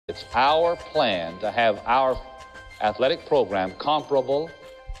It's our plan to have our athletic program comparable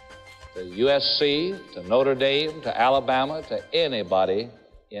to USC, to Notre Dame, to Alabama, to anybody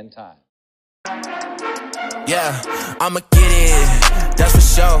in time. Yeah, I'ma get it, that's for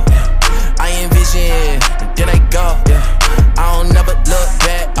sure. I envision, and then I go. Yeah, I don't never look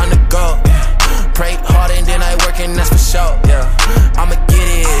back on the go. Pray hard and then I work, and that's for sure. Yeah, I'ma get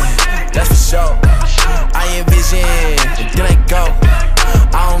it, that's for sure. I envision, and then I go.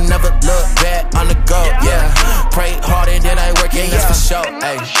 I don't never look back on the go. Yeah, pray hard and then I work, and that's for sure.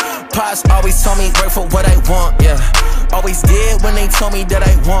 Ay, Pops always told me work for what I want. Yeah, always did when they told me that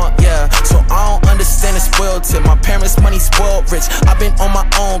I want. Yeah, so I don't understand the spoiled tip. My parents' money spoiled rich. I've been on my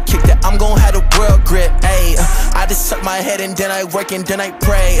own kick that I'm gon' have the world grip. Ay, I just tuck my head and then I work and then I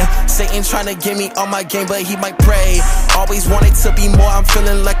pray. Satan tryna get me on my game, but he might pray. Always wanted to be more, I'm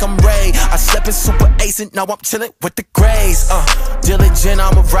feeling like I'm Ray. I slept in Super Ace and now I'm chillin' with the Grays. Diligent,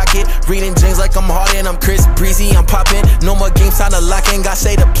 I'm a rocket. Reading James like I'm Harden. I'm Chris Breezy, I'm poppin'. No more games, time to lock in. God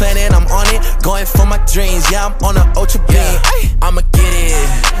say the planet, I'm on it. Going for my dreams, yeah, I'm on a ultra beam. Yeah, I'ma get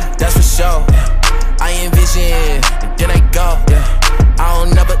it, that's for sure. I envision, and then I go. Yeah, I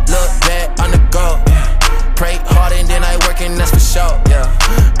don't never look back on the go. Yeah, pray hard and then I work, and that's for sure. Yeah,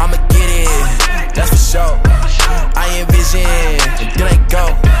 I'ma get it, that's for sure. I envision, and then I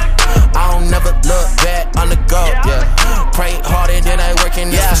go. I don't never look back on the go. Yeah, pray hard and then I work,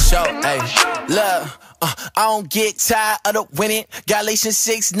 and that's for sure. Ay, look. I don't get tired of the winning. Galatians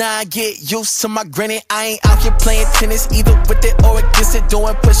 6:9, get used to my grinning. I ain't out here playing tennis, either with it or against it.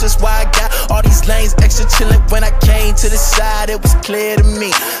 Doing pushes while I got all these lanes extra chillin'. When I came to the side, it was clear to me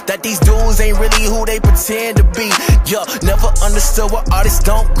that these dudes ain't really who they pretend to be. Yo, never understood why artists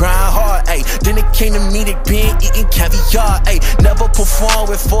don't grind hard. Ay, then it came to me, they been eating caviar. Ay, never performed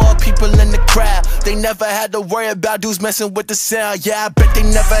with 4 people in the crowd. They never had to worry about dudes messing with the sound. Yeah, I bet they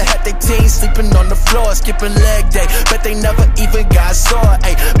never had their team sleeping on the floor, skipping leg day. Bet they never even got sore.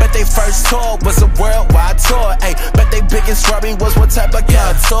 Ay, bet they first tour was a worldwide tour. Ay, bet they biggest worry was what type of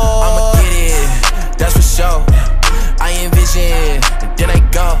tour. I'ma get it, that's for sure. I envision, and then I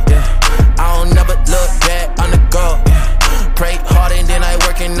go. Yeah, I don't never look back on the go. Yeah, pray hard and then I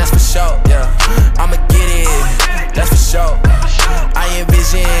work, and that's for sure. Yeah, I'ma get it, that's for sure. I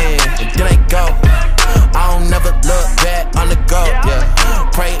envision, and then I go. I don't never look back on the go. Yeah,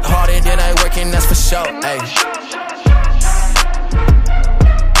 pray hard and then I work, and that's for sure. Ay.